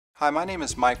Hi, my name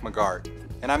is Mike McGart,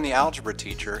 and I'm the algebra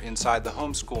teacher inside the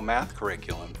Homeschool Math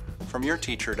Curriculum from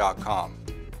yourteacher.com.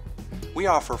 We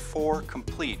offer 4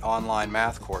 complete online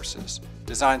math courses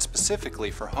designed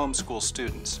specifically for homeschool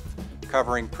students,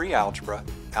 covering Pre-Algebra,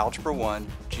 Algebra 1,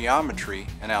 Geometry,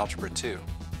 and Algebra 2.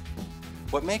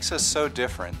 What makes us so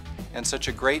different and such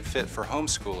a great fit for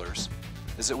homeschoolers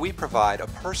is that we provide a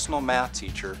personal math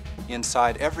teacher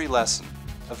inside every lesson,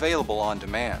 available on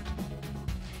demand.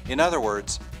 In other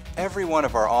words, every one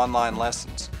of our online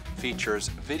lessons features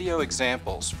video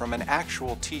examples from an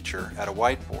actual teacher at a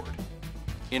whiteboard,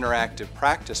 interactive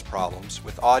practice problems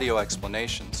with audio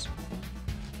explanations,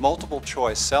 multiple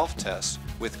choice self-tests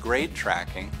with grade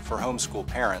tracking for homeschool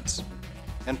parents,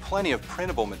 and plenty of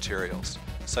printable materials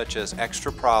such as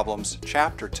extra problems,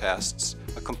 chapter tests,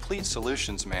 a complete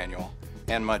solutions manual,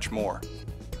 and much more.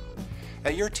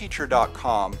 At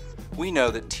yourteacher.com, we know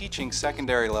that teaching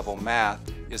secondary level math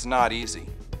is not easy.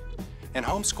 And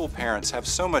homeschool parents have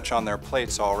so much on their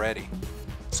plates already.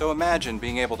 So imagine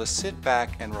being able to sit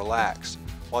back and relax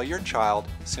while your child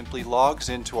simply logs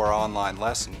into our online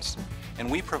lessons, and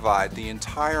we provide the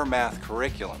entire math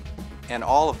curriculum and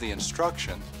all of the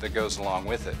instruction that goes along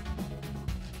with it.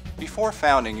 Before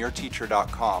founding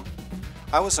yourteacher.com,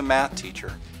 I was a math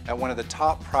teacher at one of the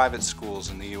top private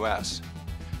schools in the U.S.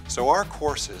 So our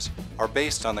courses are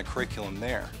based on the curriculum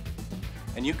there,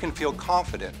 and you can feel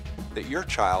confident that your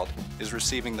child is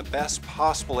receiving the best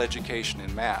possible education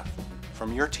in math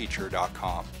from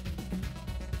yourteacher.com.